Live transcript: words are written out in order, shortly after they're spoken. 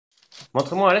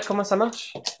Montre-moi, Alec, comment ça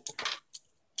marche.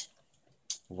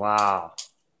 Waouh.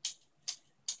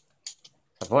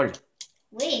 Ça vole.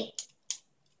 Oui.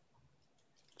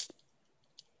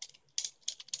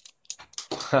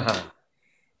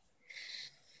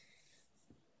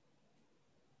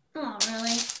 Oh,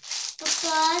 really?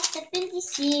 Papa, c'est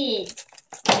difficile.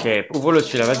 Ok, ouvre-le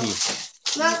celui-là, vas-y.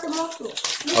 Non, c'est mon tour.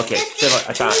 Mais Ok, c'est vrai.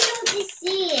 Attends. c'est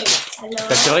difficile.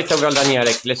 Alors, C'est vrai que t'as ouvert le dernier,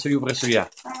 Alec. Laisse-lui ouvrir celui-là.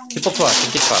 C'est pour toi,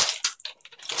 t'inquiète pas.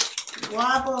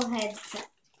 Wobblehead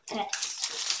pet.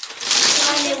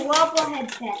 Les wobblehead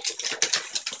pet.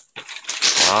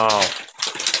 Waouh.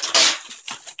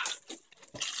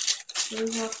 Je vais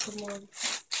voir comment.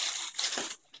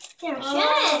 C'est un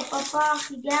chien. Papa,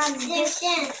 regarde. C'est un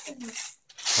chien.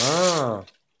 Ah.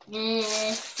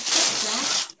 C'est ça.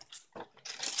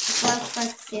 Je pense pas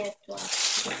que c'est à toi.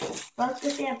 Je pense que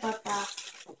c'est à papa.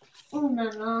 Oh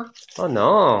maman. Oh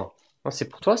non. Oh, c'est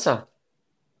pour toi, ça.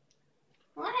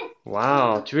 Ouais.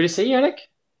 Waouh. Tu veux l'essayer,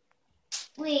 Alec?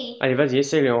 Oui. Allez, vas-y,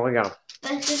 essaye-le, on regarde.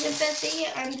 Parce que je peux essayer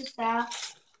un de ça.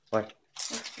 Ouais.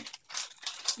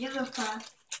 Je veux pas.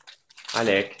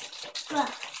 Alec. Quoi?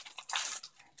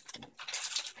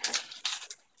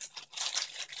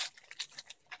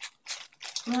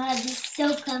 Wow, this is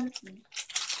so comfy.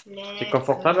 C'est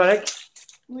confortable, Alec?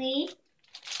 Oui.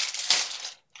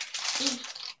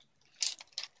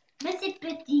 Mais c'est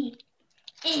petit.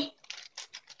 Et.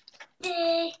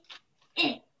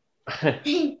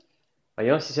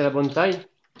 Voyons si c'est la bonne taille.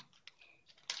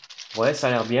 Ouais, ça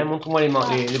a l'air bien. Montre-moi les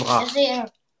bras. C'est un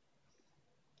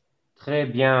Très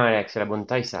bien, Alec. C'est la bonne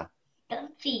taille, ça.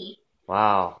 comfy.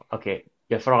 Waouh. Ok.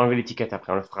 Il va falloir enlever l'étiquette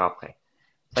après. On le fera après.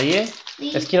 Ça y est?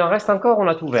 Oui. Est-ce qu'il en reste encore? On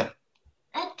a tout ouvert.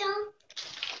 Attends.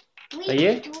 Oui. Ça y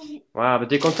est? tout- Waouh. Bah,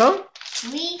 t'es content?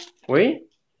 Oui. Oui?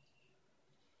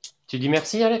 Tu dis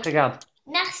merci, Alec? Regarde.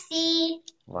 Merci.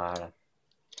 Voilà.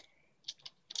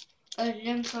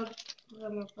 J'aime pas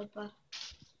vraiment papa.